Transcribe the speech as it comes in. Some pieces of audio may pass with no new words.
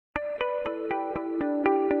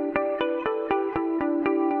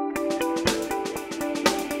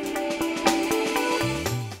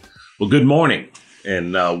Well, good morning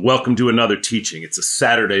and welcome to another teaching. It's a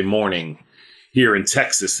Saturday morning here in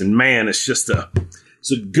Texas, and man, it's a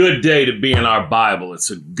good day to be in our Bible. It's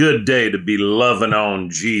a good day to be loving on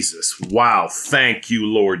Jesus. Wow, thank you,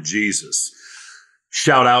 Lord Jesus.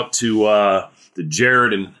 Shout out to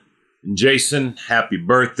Jared and Jason. Happy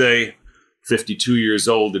birthday. 52 years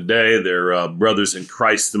old today. They're brothers in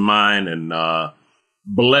Christ of mine, and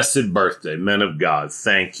blessed birthday, men of God.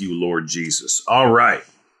 Thank you, Lord Jesus.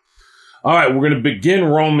 All right, we're going to begin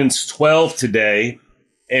Romans 12 today,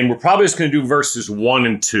 and we're probably just going to do verses 1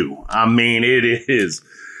 and 2. I mean,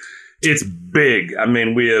 it's big. I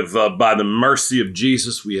mean, we have, by the mercy of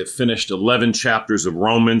Jesus, we have finished 11 chapters of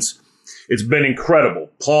Romans. It's been incredible.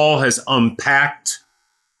 Paul has unpacked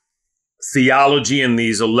theology in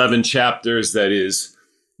these 11 chapters that is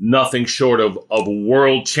nothing short of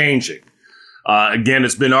world-changing. Again,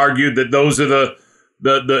 it's been argued that those are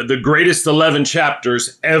the greatest 11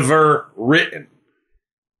 chapters ever written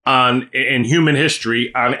in human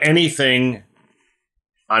history on anything,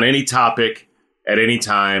 on any topic, at any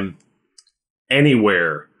time,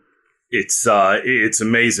 anywhere. It's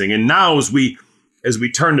amazing. And now as we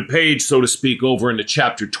turn the page, so to speak, over into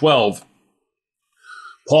chapter 12,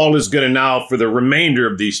 Paul is going to now, for the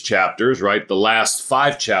remainder of these chapters, right, the last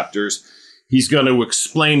 5 chapters, he's going to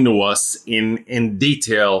explain to us in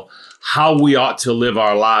detail how we ought to live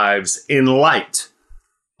our lives in light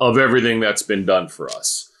of everything that's been done for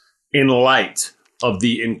us, in light of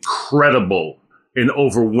the incredible and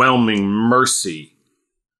overwhelming mercy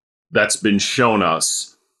that's been shown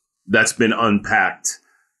us, that's been unpacked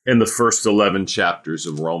in the first 11 chapters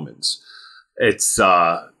of Romans. It's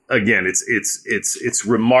again, it's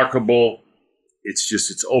remarkable.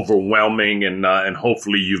 It's overwhelming, and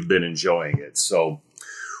hopefully you've been enjoying it. So,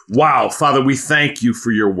 wow, Father, we thank you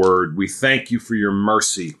for your word. We thank you for your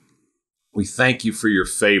mercy. We thank you for your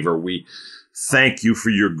favor. We thank you for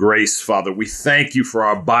your grace, Father. We thank you for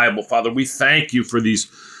our Bible, Father. We thank you for these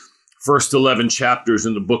first 11 chapters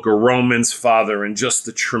in the book of Romans, Father, and just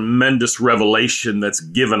the tremendous revelation that's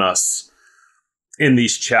given us in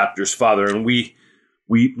these chapters, Father. And we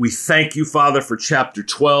thank you, Father, for chapter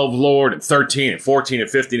 12, Lord, and 13, and 14, and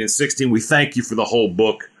 15, and 16. We thank you for the whole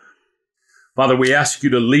book. Father, we ask you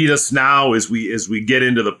to lead us now as we get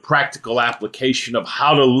into the practical application of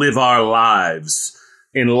how to live our lives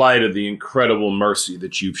in light of the incredible mercy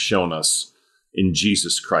that you've shown us in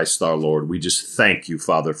Jesus Christ our Lord. We just thank you,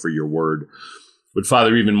 Father, for your word. But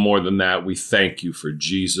Father, even more than that, we thank you for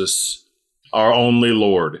Jesus, our only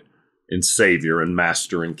Lord and Savior and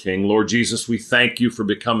Master and King. Lord Jesus, we thank you for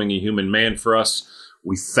becoming a human man for us.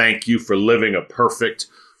 We thank you for living a perfect,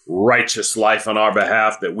 righteous life on our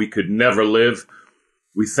behalf that we could never live.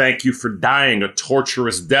 We thank you for dying a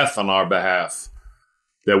torturous death on our behalf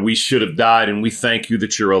that we should have died. And we thank you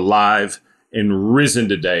that you're alive and risen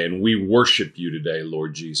today. And we worship you today,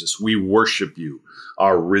 Lord Jesus. We worship you,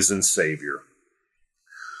 our risen Savior.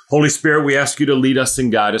 Holy Spirit, we ask you to lead us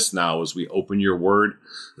and guide us now as we open your word.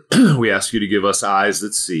 We ask you to give us eyes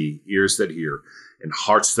that see, ears that hear, and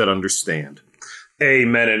hearts that understand.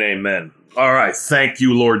 Amen and amen. All right. Thank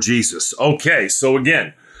you, Lord Jesus. Okay. So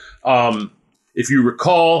again, if you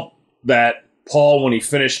recall that Paul, when he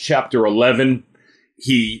finished chapter 11,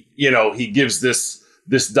 he gives this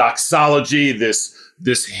doxology,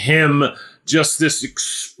 this hymn, just this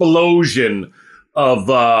explosion of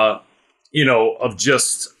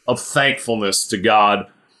thankfulness to God.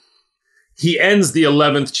 He ends the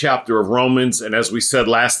 11th chapter of Romans, and as we said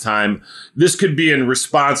last time, this could be in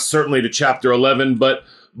response certainly to chapter 11, but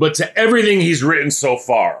to everything he's written so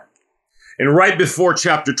far. And right before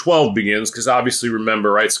chapter 12 begins, because obviously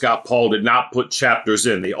remember, right, Scott Paul did not put chapters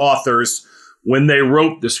in. The authors, when they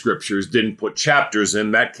wrote the scriptures, didn't put chapters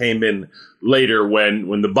in. That came in later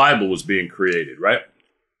when the Bible was being created, right?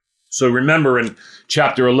 So remember in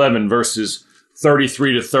chapter 11, verses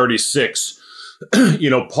 33 to 36,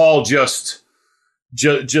 Paul just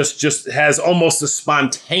has almost a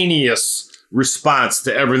spontaneous response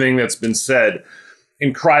to everything that's been said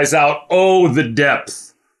and cries out, "Oh, the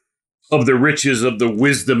depth of the riches of the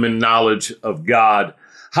wisdom and knowledge of God.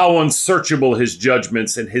 How unsearchable his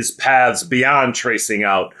judgments and his paths beyond tracing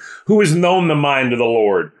out. Who has known the mind of the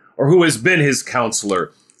Lord, or who has been his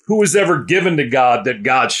counselor? Who has ever given to God that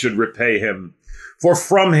God should repay him? For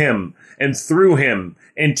from him and through him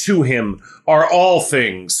and to him are all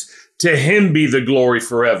things. To him be the glory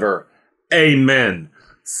forever. Amen."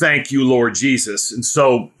 Thank you, Lord Jesus. And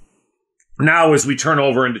so now as we turn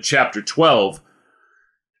over into chapter 12,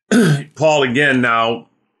 Paul again now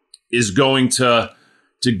is going to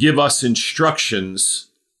give us instructions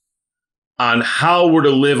on how we're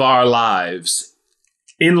to live our lives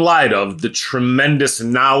in light of the tremendous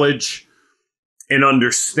knowledge and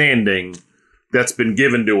understanding that's been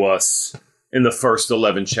given to us in the first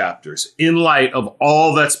 11 chapters, in light of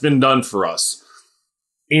all that's been done for us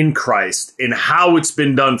in Christ and how it's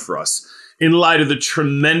been done for us, in light of the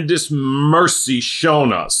tremendous mercy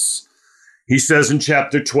shown us. He says in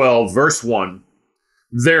chapter 12, verse 1,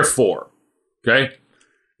 therefore, okay?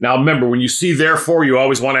 Now remember, when you see therefore, you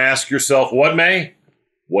always want to ask yourself, what may?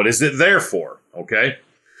 What is it there for? Okay?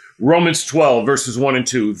 Romans 12, verses 1 and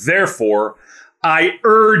 2, therefore, I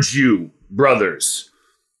urge you, brothers,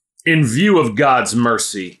 in view of God's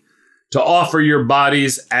mercy, to offer your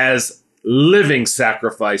bodies as living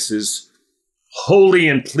sacrifices, holy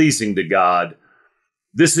and pleasing to God.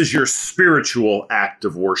 This is your spiritual act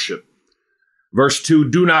of worship. Verse 2,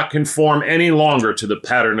 do not conform any longer to the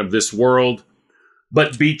pattern of this world,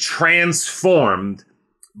 but be transformed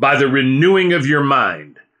by the renewing of your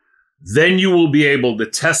mind. Then you will be able to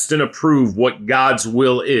test and approve what God's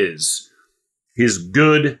will is, his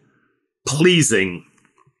good, pleasing,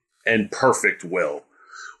 and perfect will.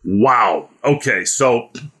 Wow. Okay, so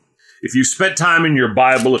if you spent time in your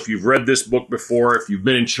Bible, if you've read this book before, if you've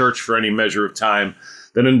been in church for any measure of time,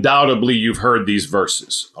 then undoubtedly you've heard these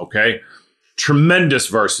verses, okay? Tremendous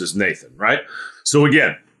verses, Nathan, right? So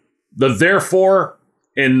again, the therefore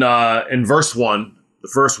in verse 1, the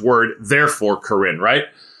first word, therefore, Corinne, right?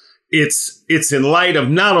 It's in light of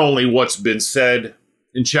not only what's been said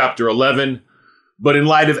in chapter 11, but in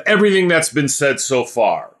light of everything that's been said so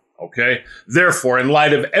far, okay? Therefore, in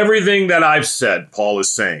light of everything that I've said, Paul is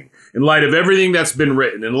saying, in light of everything that's been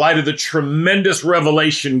written, in light of the tremendous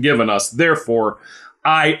revelation given us, therefore,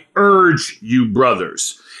 I urge you,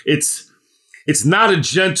 brothers. It's not a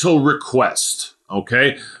gentle request,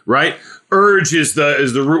 okay? Right? Urge is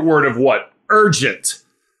the root word of what? Urgent,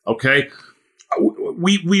 okay?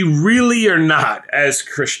 We really are not, as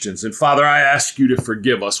Christians, and Father, I ask you to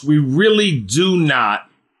forgive us, we really do not,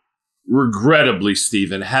 regrettably,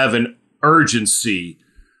 Stephen, have an urgency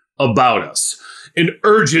about us. An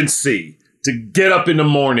urgency to get up in the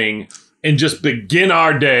morning and just begin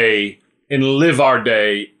our day and live our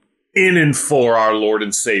day in and for our Lord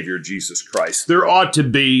and Savior, Jesus Christ. There ought to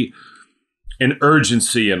be an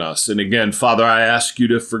urgency in us. And again, Father, I ask you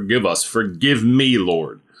to forgive us. Forgive me,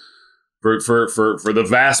 Lord, for the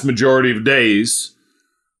vast majority of days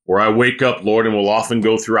where I wake up, Lord, and will often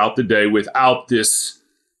go throughout the day without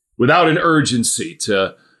an urgency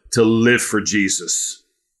to live for Jesus.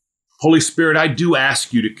 Holy Spirit, I do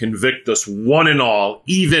ask you to convict us one and all,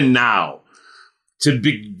 even now, to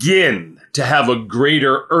begin to have a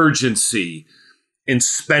greater urgency in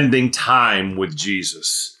spending time with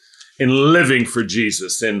Jesus, in living for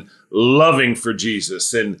Jesus, in loving for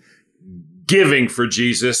Jesus, in giving for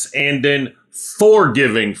Jesus, and in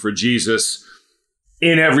forgiving for Jesus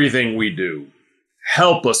in everything we do.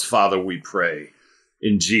 Help us, Father, we pray,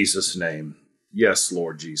 in Jesus' name. Yes,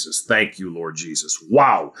 Lord Jesus. Thank you, Lord Jesus.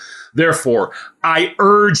 Wow. Therefore, I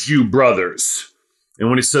urge you, brothers. And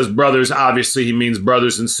when he says brothers, obviously he means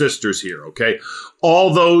brothers and sisters here, okay?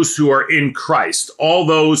 All those who are in Christ, all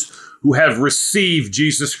those who have received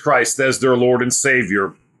Jesus Christ as their Lord and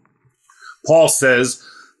Savior. Paul says,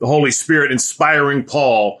 the Holy Spirit inspiring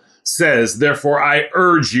Paul says, therefore I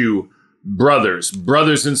urge you, brothers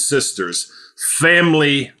and sisters,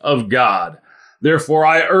 family of God. Therefore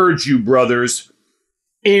I urge you, brothers,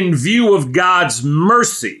 in view of God's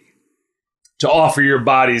mercy, to offer your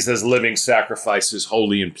bodies as living sacrifices,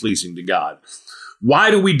 holy and pleasing to God. Why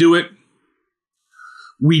do we do it?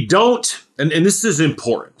 We don't, and this is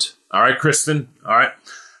important. All right, Kristen? All right.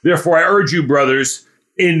 Therefore, I urge you, brothers,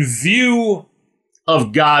 in view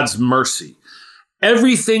of God's mercy.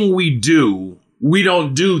 Everything we do, we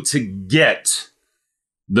don't do to get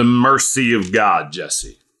the mercy of God,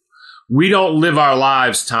 Jesse. We don't live our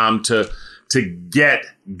lives, Tom, to get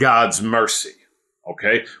God's mercy.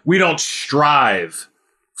 Okay? We don't strive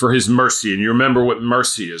for his mercy. And you remember what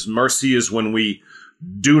mercy is. Mercy is when we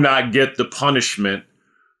do not get the punishment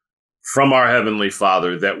from our Heavenly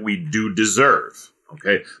Father that we do deserve.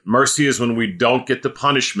 Okay? Mercy is when we don't get the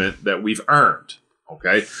punishment that we've earned.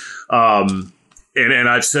 Okay? And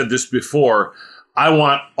I've said this before, I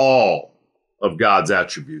want all of God's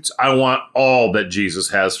attributes. I want all that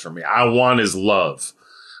Jesus has for me. I want his love.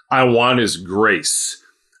 I want his grace.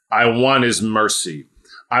 I want his mercy.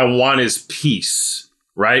 I want his peace,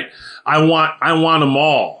 right? I want them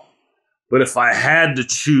all. But if I had to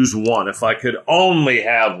choose one, if I could only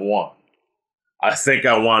have one, I think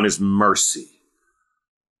I want his mercy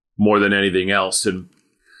more than anything else. And,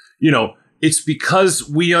 it's because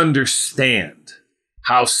we understand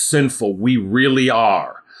how sinful we really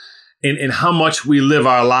are in how much we live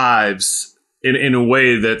our lives in a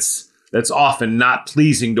way that's often not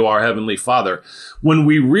pleasing to our Heavenly Father. When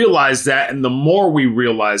we realize that, and the more we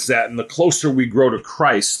realize that, and the closer we grow to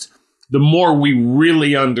Christ, the more we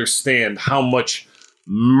really understand how much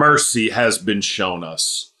mercy has been shown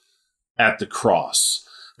us at the cross.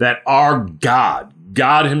 That our God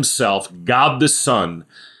himself, God the Son,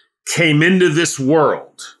 came into this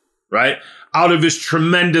world, right? Out of his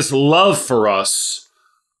tremendous love for us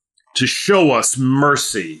to show us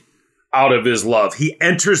mercy out of his love. He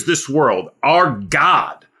enters this world. Our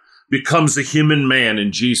God becomes a human man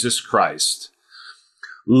in Jesus Christ,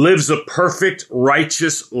 lives a perfect,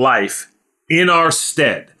 righteous life in our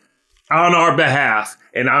stead, on our behalf,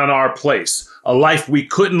 and on our place, a life we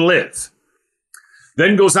couldn't live.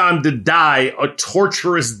 Then goes on to die a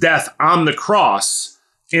torturous death on the cross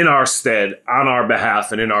in our stead, on our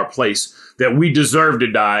behalf, and in our place that we deserve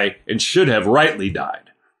to die and should have rightly died.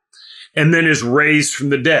 And then is raised from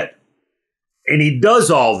the dead. And he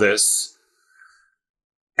does all this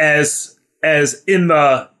as in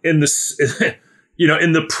the in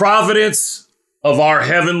the providence of our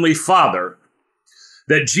Heavenly Father,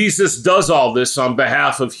 that Jesus does all this on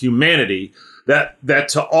behalf of humanity, that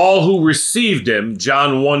to all who received him,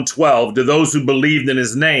 John 1:12, to those who believed in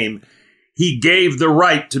his name, he gave the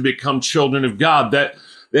right to become children of God. That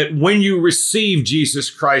when you receive Jesus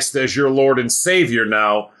Christ as your Lord and Savior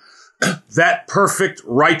now, that perfect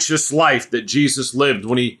righteous life that Jesus lived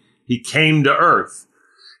when he came to earth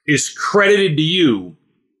is credited to you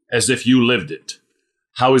as if you lived it.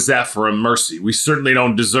 How is that for a mercy? We certainly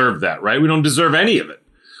don't deserve that, right? We don't deserve any of it.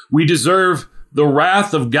 We deserve the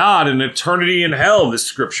wrath of God and eternity in hell, this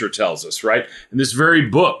scripture tells us, right? In this very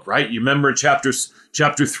book, right? You remember in chapter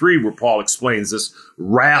 3 where Paul explains this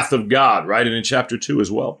wrath of God, right? And in chapter 2 as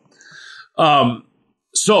well.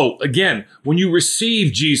 So again, when you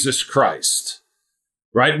receive Jesus Christ,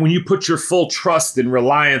 right? When you put your full trust and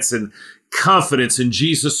reliance and confidence in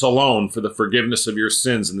Jesus alone for the forgiveness of your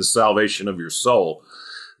sins and the salvation of your soul,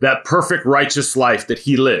 that perfect righteous life that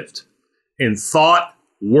he lived in thought,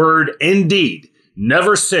 word, and deed,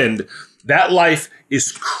 never sinned, that life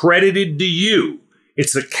is credited to you.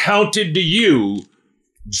 It's accounted to you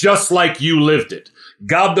just like you lived it.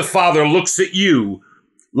 God the Father looks at you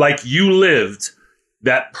like you lived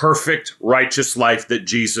that perfect righteous life that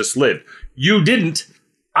Jesus lived. You didn't,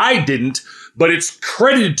 I didn't, but it's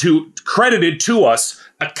credited to us,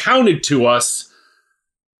 accounted to us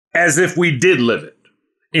as if we did live it.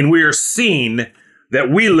 And we are seen that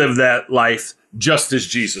we live that life just as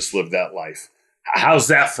Jesus lived that life. How's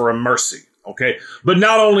that for a mercy? Okay. But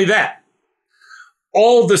not only that,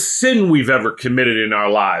 all the sin we've ever committed in our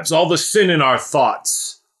lives, all the sin in our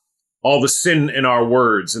thoughts, all the sin in our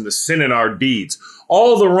words and the sin in our deeds,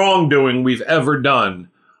 all the wrongdoing we've ever done,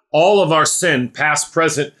 all of our sin, past,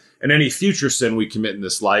 present, and any future sin we commit in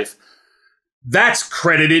this life, that's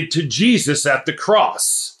credited to Jesus at the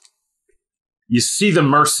cross. You see the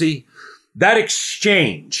mercy? That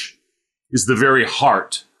exchange is the very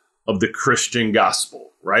heart of the Christian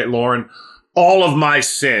gospel, right, Lauren? All of my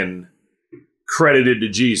sin credited to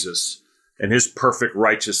Jesus and his perfect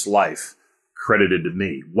righteous life credited to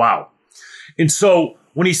me. Wow. And so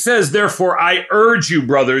when he says, therefore, I urge you,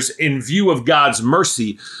 brothers, in view of God's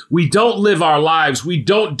mercy, we don't live our lives. We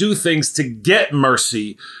don't do things to get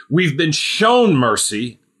mercy. We've been shown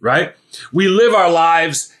mercy, right? We live our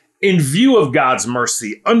lives in view of God's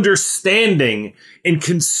mercy, understanding and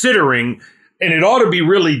considering, and it ought to be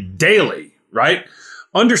really daily, right?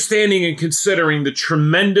 Understanding and considering the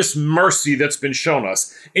tremendous mercy that's been shown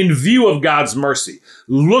us in view of God's mercy,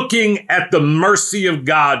 looking at the mercy of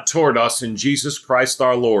God toward us in Jesus Christ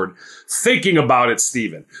our Lord, thinking about it,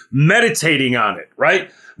 Stephen, meditating on it,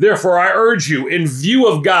 right? Therefore, I urge you, in view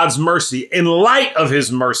of God's mercy, in light of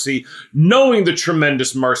his mercy, knowing the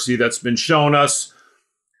tremendous mercy that's been shown us,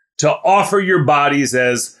 to offer your bodies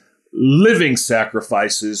as living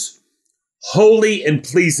sacrifices, holy and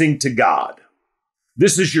pleasing to God.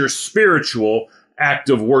 This is your spiritual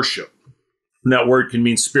act of worship. And that word can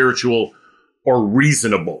mean spiritual or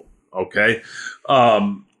reasonable, okay?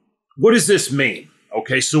 What does this mean?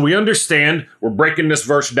 Okay, so we understand, we're breaking this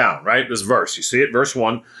verse down, right? This verse, you see it, verse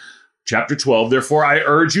 1, chapter 12. Therefore, I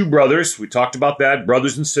urge you, brothers, we talked about that,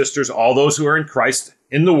 brothers and sisters, all those who are in Christ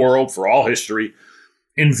in the world for all history,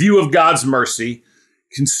 in view of God's mercy,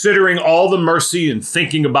 considering all the mercy and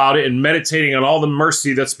thinking about it and meditating on all the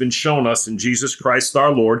mercy that's been shown us in Jesus Christ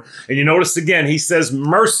our Lord. And you notice again, he says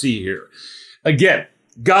mercy here. Again,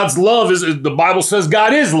 God's love the Bible says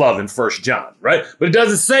God is love in 1 John, right? But it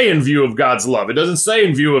doesn't say in view of God's love. It doesn't say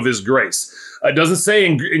in view of his grace. It doesn't say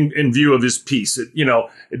in view of his peace.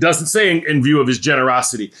 It doesn't say in view of his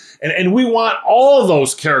generosity. And we want all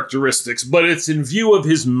those characteristics, but it's in view of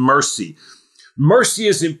his mercy. Mercy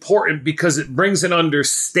is important because it brings an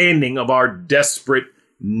understanding of our desperate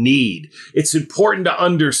need. It's important to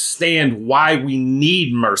understand why we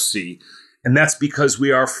need mercy. And that's because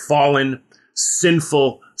we are fallen,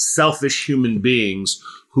 sinful, selfish human beings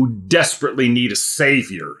who desperately need a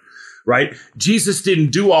savior, right? Jesus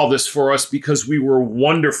didn't do all this for us because we were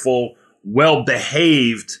wonderful,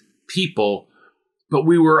 well-behaved people, but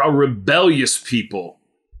we were a rebellious people,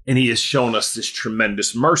 and he has shown us this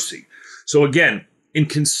tremendous mercy. So again, in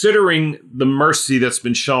considering the mercy that's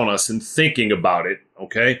been shown us and thinking about it,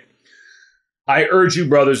 okay, I urge you,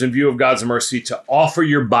 brothers, in view of God's mercy, to offer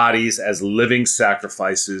your bodies as living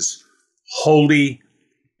sacrifices, holy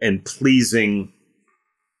and pleasing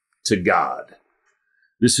to God.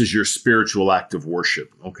 This is your spiritual act of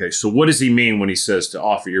worship. Okay, so what does he mean when he says to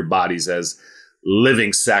offer your bodies as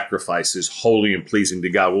living sacrifices, holy and pleasing to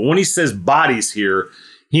God? Well, when he says bodies here,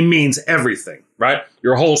 he means everything, right?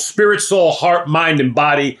 Your whole spirit, soul, heart, mind, and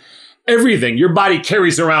body, everything. Your body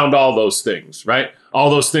carries around all those things, right? All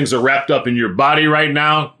those things are wrapped up in your body right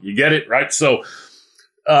now. You get it, right? So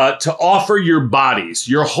to offer your bodies,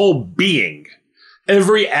 your whole being,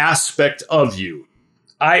 every aspect of you.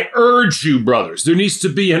 I urge you, brothers, there needs to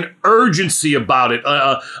be an urgency about it,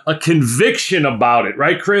 a conviction about it,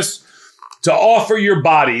 right, Chris? To offer your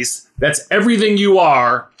bodies, that's everything you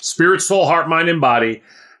are, spirit, soul, heart, mind, and body,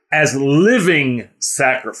 as living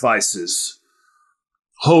sacrifices,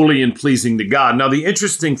 holy and pleasing to God. Now, the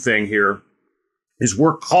interesting thing here is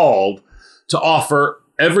we're called to offer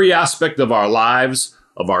every aspect of our lives,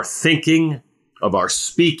 of our thinking, of our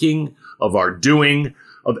speaking, of our doing,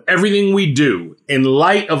 of everything we do, in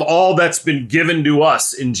light of all that's been given to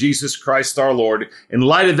us in Jesus Christ our Lord, in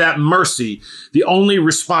light of that mercy. The only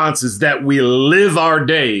response is that we live our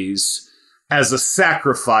days as a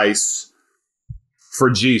sacrifice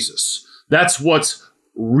for Jesus. That's what's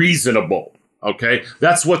reasonable, okay?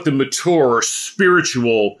 That's what the mature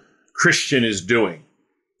spiritual Christian is doing,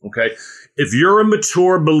 okay? If you're a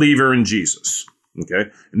mature believer in Jesus,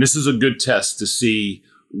 okay, and this is a good test to see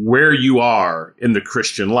where you are in the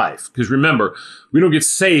Christian life. Because remember, we don't get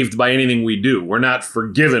saved by anything we do. We're not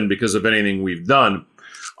forgiven because of anything we've done.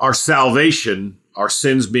 Our salvation, our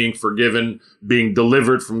sins being forgiven, being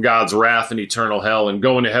delivered from God's wrath and eternal hell, and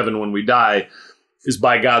going to heaven when we die, is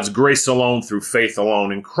by God's grace alone, through faith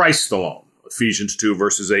alone, in Christ alone. Ephesians 2,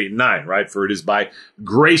 verses 8 and 9, right? For it is by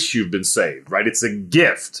grace you've been saved, right? It's a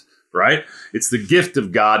gift, right? It's the gift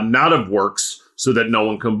of God, not of works, so that no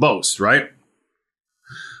one can boast, right?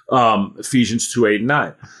 Ephesians 2, 8, and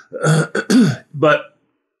 9. But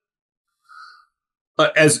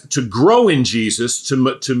as to grow in Jesus, to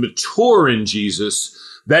mature in Jesus,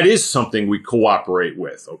 that is something we cooperate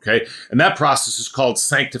with, okay? And that process is called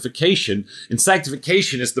sanctification. And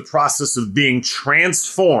sanctification is the process of being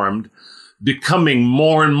transformed, becoming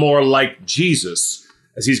more and more like Jesus,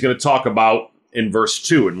 as he's going to talk about in verse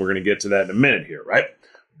 2. And we're going to get to that in a minute here, right?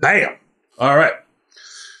 Bam! All right.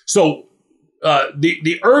 So,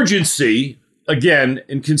 the urgency, again,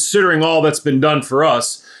 in considering all that's been done for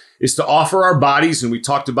us, is to offer our bodies, and we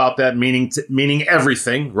talked about that, meaning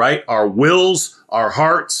everything, right? Our wills, our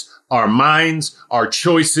hearts, our minds, our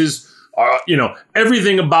choices,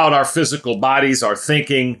 everything about our physical bodies, our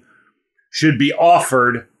thinking, should be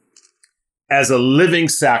offered as a living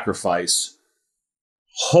sacrifice,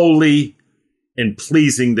 holy and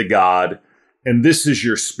pleasing to God. And this is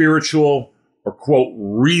your spiritual, or quote,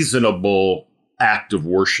 reasonable act of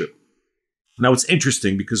worship. Now, it's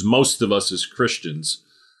interesting because most of us as Christians,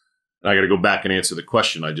 and I got to go back and answer the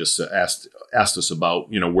question I just asked us about,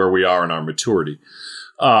 where we are in our maturity.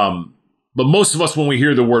 But most of us, when we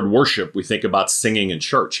hear the word worship, we think about singing in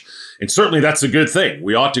church. And certainly that's a good thing.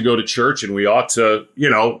 We ought to go to church and we ought to,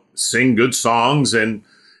 sing good songs and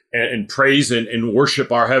praise and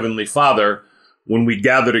worship our Heavenly Father when we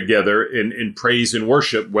gather together in praise and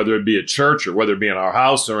worship, whether it be at church or whether it be in our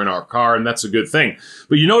house or in our car, and that's a good thing.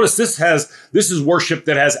 But you notice this is worship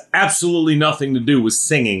that has absolutely nothing to do with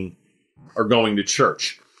singing or going to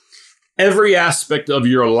church. Every aspect of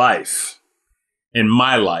your life, in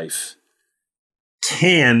my life,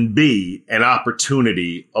 can be an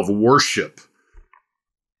opportunity of worship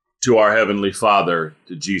to our Heavenly Father,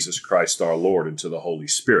 to Jesus Christ our Lord, and to the Holy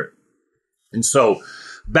Spirit. And so,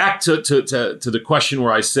 back to the question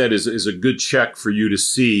where I said is a good check for you to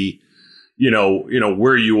see,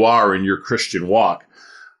 where you are in your Christian walk.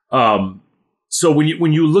 So when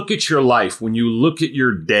you look at your life, when you look at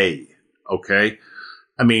your day, okay,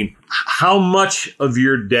 I mean, how much of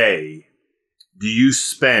your day do you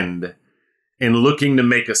spend in looking to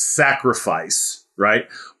make a sacrifice, right?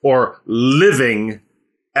 Or living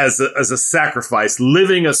as a sacrifice,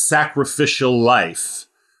 living a sacrificial life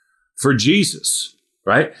for Jesus,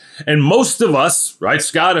 right? And most of us, right,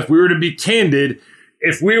 Scott, if we were to be candid,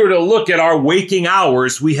 if we were to look at our waking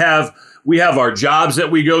hours, we have our jobs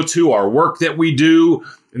that we go to, our work that we do,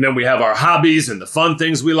 and then we have our hobbies and the fun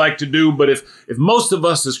things we like to do. But if most of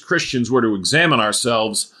us as Christians were to examine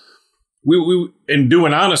ourselves, we and do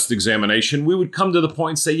an honest examination, we would come to the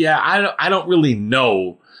point and say, yeah, I don't really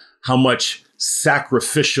know how much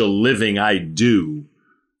sacrificial living I do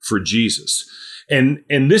for Jesus. And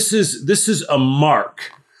this is a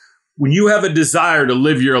mark. When you have a desire to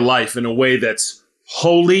live your life in a way that's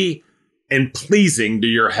holy and pleasing to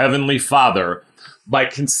your heavenly Father by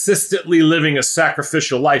consistently living a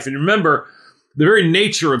sacrificial life. And remember, the very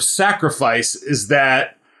nature of sacrifice is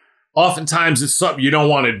that oftentimes it's something you don't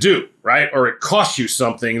want to do, right? Or it costs you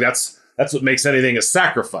something. That's what makes anything a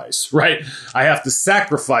sacrifice, right? I have to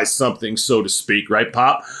sacrifice something, so to speak, right,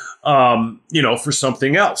 Pop? For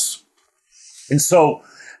something else. And so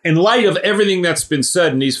in light of everything that's been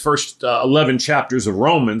said in these first 11 chapters of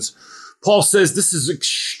Romans, Paul says this is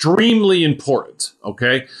extremely important,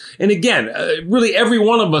 okay? And again, really every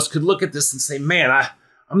one of us could look at this and say, man,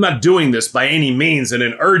 I'm not doing this by any means in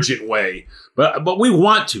an urgent way, but we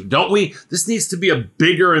want to, don't we? This needs to be a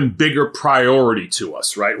bigger and bigger priority to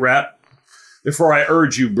us, right, Rat? Therefore, I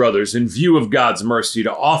urge you, brothers, in view of God's mercy,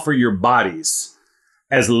 to offer your bodies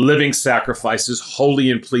as living sacrifices,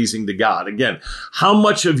 holy and pleasing to God. Again, how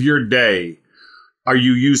much of your day are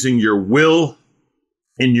you using your will,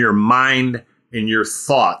 in your mind, in your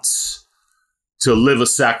thoughts to live a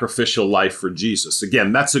sacrificial life for Jesus?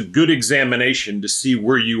 Again, that's a good examination to see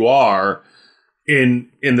where you are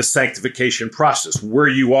in the sanctification process, where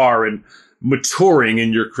you are in maturing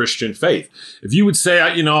in your Christian faith. If you would say,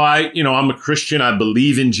 I'm a Christian, I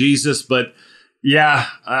believe in Jesus, but yeah,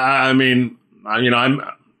 I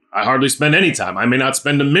hardly spend any time. I may not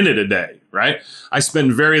spend a minute a day, right? I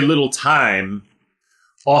spend very little time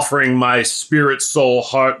offering my spirit, soul,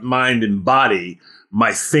 heart, mind, and body,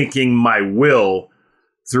 my thinking, my will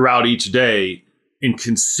throughout each day in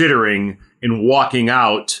considering and walking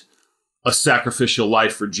out a sacrificial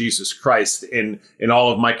life for Jesus Christ in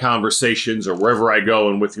all of my conversations or wherever I go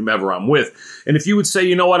and with whomever I'm with. And if you would say,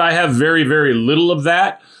 you know what, I have very, very little of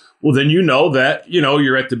that, well, then you know that,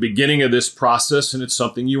 you're at the beginning of this process and it's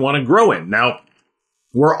something you want to grow in. Now,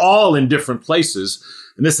 we're all in different places,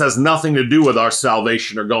 and this has nothing to do with our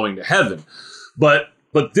salvation or going to heaven. But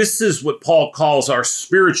this is what Paul calls our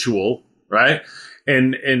spiritual, right?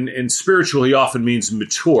 And spiritual, he often means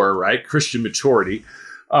mature, right? Christian maturity,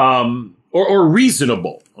 or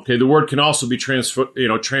reasonable. Okay, the word can also be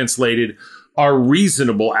translated our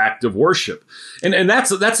reasonable act of worship, and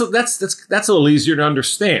that's a little easier to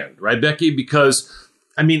understand, right, Becky? Because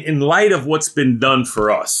in light of what's been done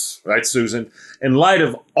for us, right, Susan, in light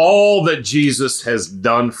of all that Jesus has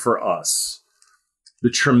done for us, the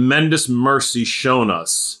tremendous mercy shown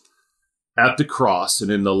us at the cross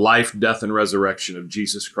and in the life, death, and resurrection of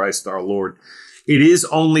Jesus Christ our Lord, it is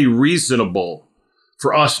only reasonable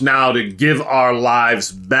for us now to give our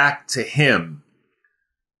lives back to Him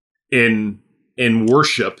in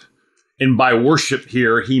worship. And by worship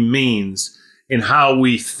here, he means in how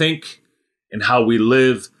we think and how we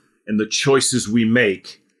live and the choices we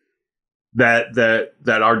make, that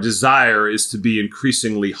our desire is to be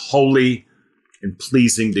increasingly holy and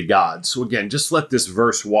pleasing to God. So again, just let this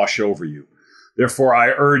verse wash over you. Therefore, I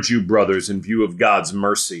urge you, brothers, in view of God's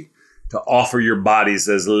mercy, to offer your bodies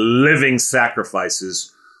as living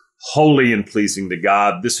sacrifices, holy and pleasing to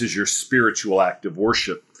God. This is your spiritual act of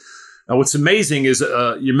worship. Now, what's amazing is,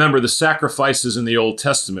 you remember the sacrifices in the Old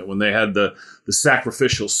Testament when they had the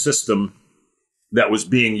sacrificial system that was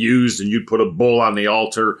being used, and you'd put a bull on the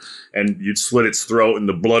altar and you'd slit its throat and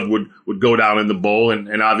the blood would go down in the bowl.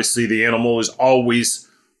 And obviously the animal is always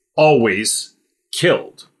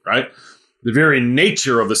killed, right? The very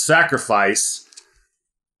nature of the sacrifice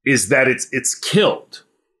is that it's killed,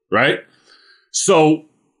 right? So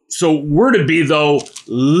we're to be, though,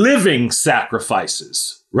 living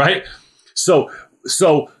sacrifices, right? So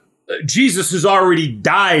Jesus has already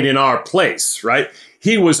died in our place, right?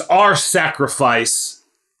 He was our sacrifice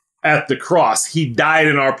at the cross. He died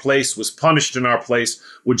in our place, was punished in our place,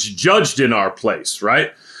 was judged in our place,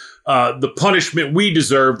 right? The punishment we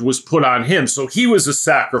deserved was put on him. So he was a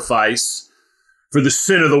sacrifice for the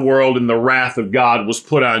sin of the world, and the wrath of God was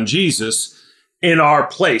put on Jesus. in our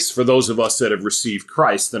place for those of us that have received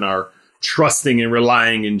Christ and are trusting and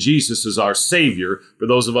relying in Jesus as our Savior, for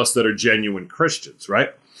those of us that are genuine Christians, right?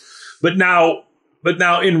 But now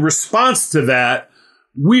in response to that,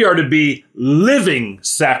 we are to be living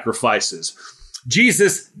sacrifices.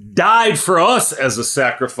 Jesus died for us as a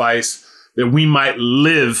sacrifice that we might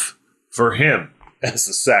live for him as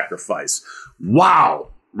a sacrifice. Wow,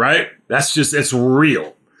 right? It's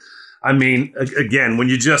real. I mean, again, when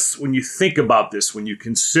you think about this, when you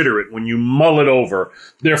consider it, when you mull it over,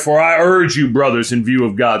 therefore I urge you, brothers, in view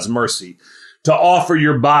of God's mercy, to offer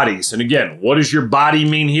your bodies. And again, what does your body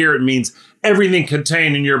mean here? It means everything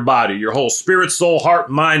contained in your body, your whole spirit, soul, heart,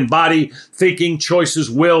 mind, body, thinking, choices,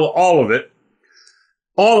 will, all of it.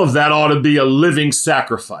 All of that ought to be a living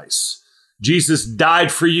sacrifice. Jesus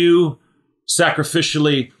died for you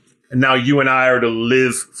sacrificially, and now you and I are to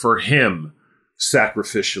live for him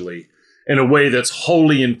sacrificially in a way that's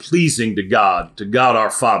holy and pleasing to God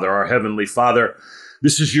our Father, our Heavenly Father.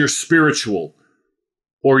 This is your spiritual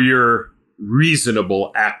or your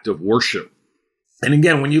reasonable act of worship. And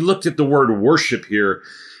again, when you looked at the word worship here,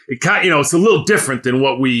 it's a little different than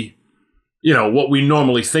what we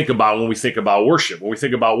normally think about when we think about worship. When we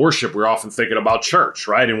think about worship, we're often thinking about church,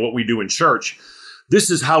 right? And what we do in church. This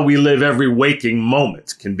is how we live every waking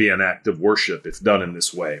moment can be an act of worship if done in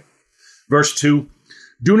this way. Verse 2,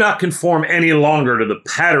 do not conform any longer to the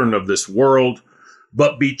pattern of this world,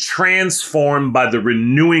 but be transformed by the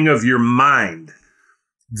renewing of your mind.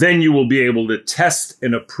 Then you will be able to test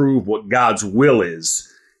and approve what God's will is,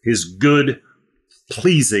 his good,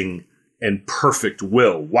 pleasing, and perfect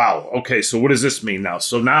will. Wow. Okay, so what does this mean now?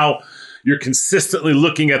 So now you're consistently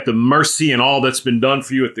looking at the mercy and all that's been done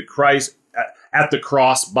for you at the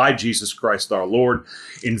cross by Jesus Christ our Lord.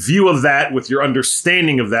 In view of that, with your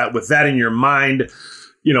understanding of that, with that in your mind,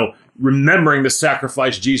 remembering the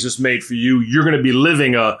sacrifice Jesus made for you, you're going to be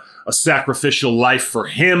living a sacrificial life for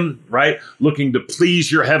him, right? Looking to please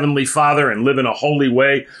your Heavenly Father and live in a holy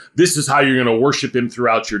way. This is how you're going to worship him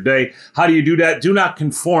throughout your day. How do you do that? Do not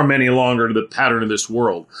conform any longer to the pattern of this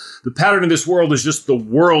world. The pattern of this world is just the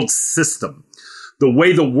world system, the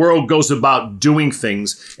way the world goes about doing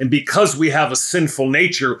things. And because we have a sinful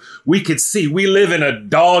nature, we could see we live in a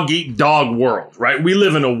dog-eat-dog world, right? We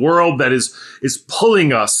live in a world that is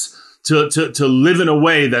pulling us to live in a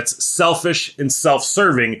way that's selfish and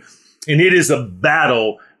self-serving. And it is a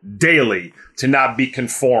battle daily to not be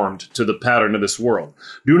conformed to the pattern of this world.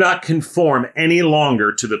 Do not conform any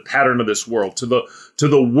longer to the pattern of this world, to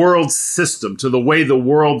the world system, to the way the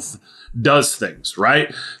world does things,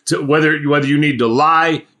 right? To whether you need to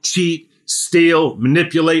lie, cheat, steal,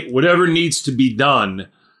 manipulate, whatever needs to be done,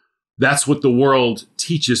 that's what the world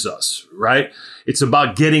teaches us, right? It's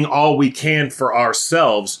about getting all we can for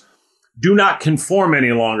ourselves. Do not conform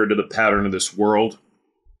any longer to the pattern of this world,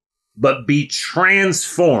 but be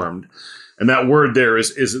transformed. And that word there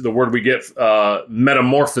is the word we get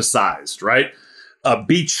metamorphosized, right?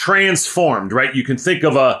 Be transformed, right? You can think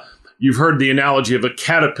of you've heard the analogy of a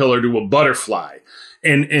caterpillar to a butterfly.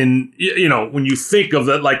 And when you think of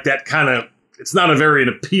that, like that kind of, it's not a very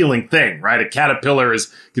appealing thing, right? A caterpillar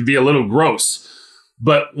can be a little gross.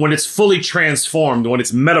 But when it's fully transformed, when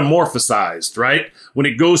it's metamorphosized, right? When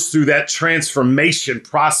it goes through that transformation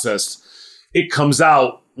process, it comes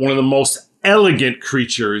out one of the most elegant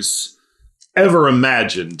creatures ever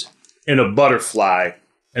imagined in a butterfly.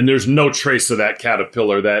 And there's no trace of that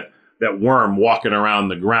caterpillar, that worm walking around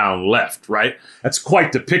the ground left, right? That's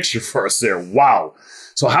quite the picture for us there. Wow.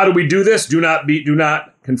 So how do we do this? Do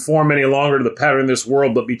not conform any longer to the pattern of this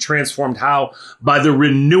world, but be transformed. How? By the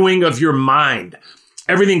renewing of your mind.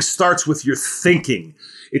 Everything starts with your thinking.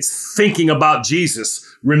 It's thinking about Jesus,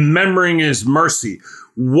 remembering his mercy,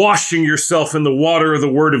 washing yourself in the water of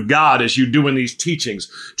the word of God as you do in these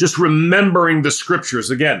teachings, just remembering the scriptures.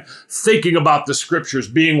 Again, thinking about the scriptures,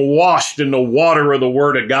 being washed in the water of the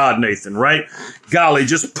word of God, Nathan, right? Golly,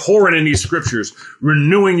 just pouring in these scriptures,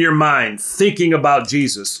 renewing your mind, thinking about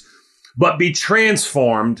Jesus, but be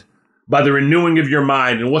transformed by the renewing of your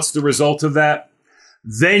mind. And what's the result of that?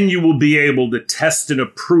 Then you will be able to test and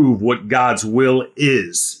approve what God's will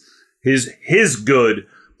is, his good,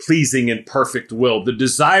 pleasing, and perfect will. The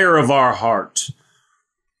desire of our heart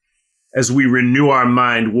as we renew our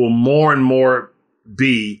mind will more and more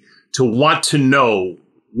be to want to know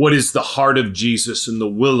what is the heart of Jesus and the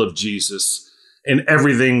will of Jesus in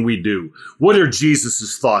everything we do. What are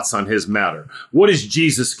Jesus's thoughts on his matter? What is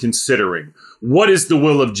Jesus considering? What is the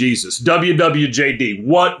will of Jesus? WWJD.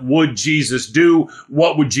 What would Jesus do?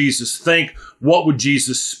 What would Jesus think? What would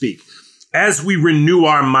Jesus speak? As we renew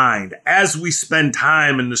our mind, as we spend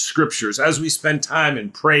time in the scriptures, as we spend time in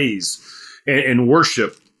praise and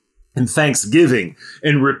worship and thanksgiving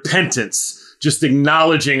and repentance, just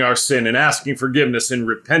acknowledging our sin and asking forgiveness and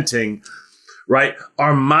repenting, right?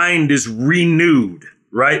 Our mind is renewed,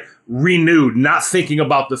 right? Renewed, not thinking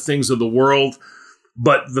about the things of the world,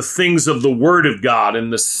 but the things of the Word of God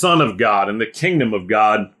and the Son of God and the kingdom of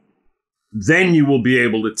God. Then you will be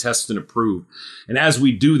able to test and approve. And as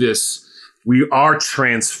we do this, we are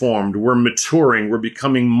transformed. We're maturing. We're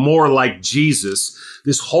becoming more like Jesus.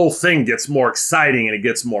 This whole thing gets more exciting and it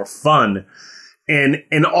gets more fun. And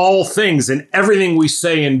in all things, in everything we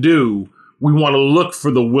say and do, we want to look for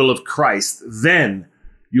the will of Christ. Then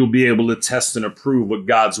you'll be able to test and approve what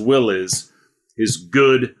God's will is, his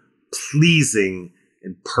good, pleasing,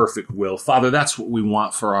 and perfect will. Father, that's what we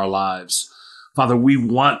want for our lives. Father, we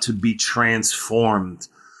want to be transformed.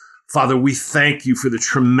 Father, we thank you for the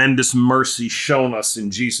tremendous mercy shown us in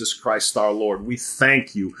Jesus Christ our Lord. We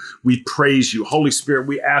thank you. We praise you. Holy Spirit,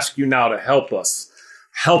 we ask you now to help us.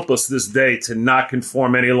 Help us this day to not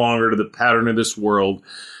conform any longer to the pattern of this world.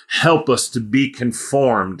 Help us to be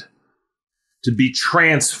conformed, to be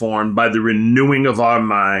transformed by the renewing of our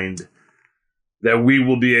mind, that we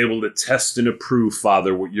will be able to test and approve,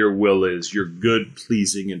 Father, what your will is, your good,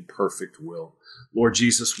 pleasing, and perfect will. Lord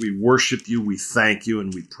Jesus, we worship you, we thank you,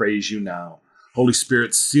 and we praise you now. Holy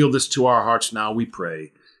Spirit, seal this to our hearts now, we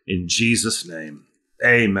pray. In Jesus' name,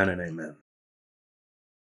 amen and amen.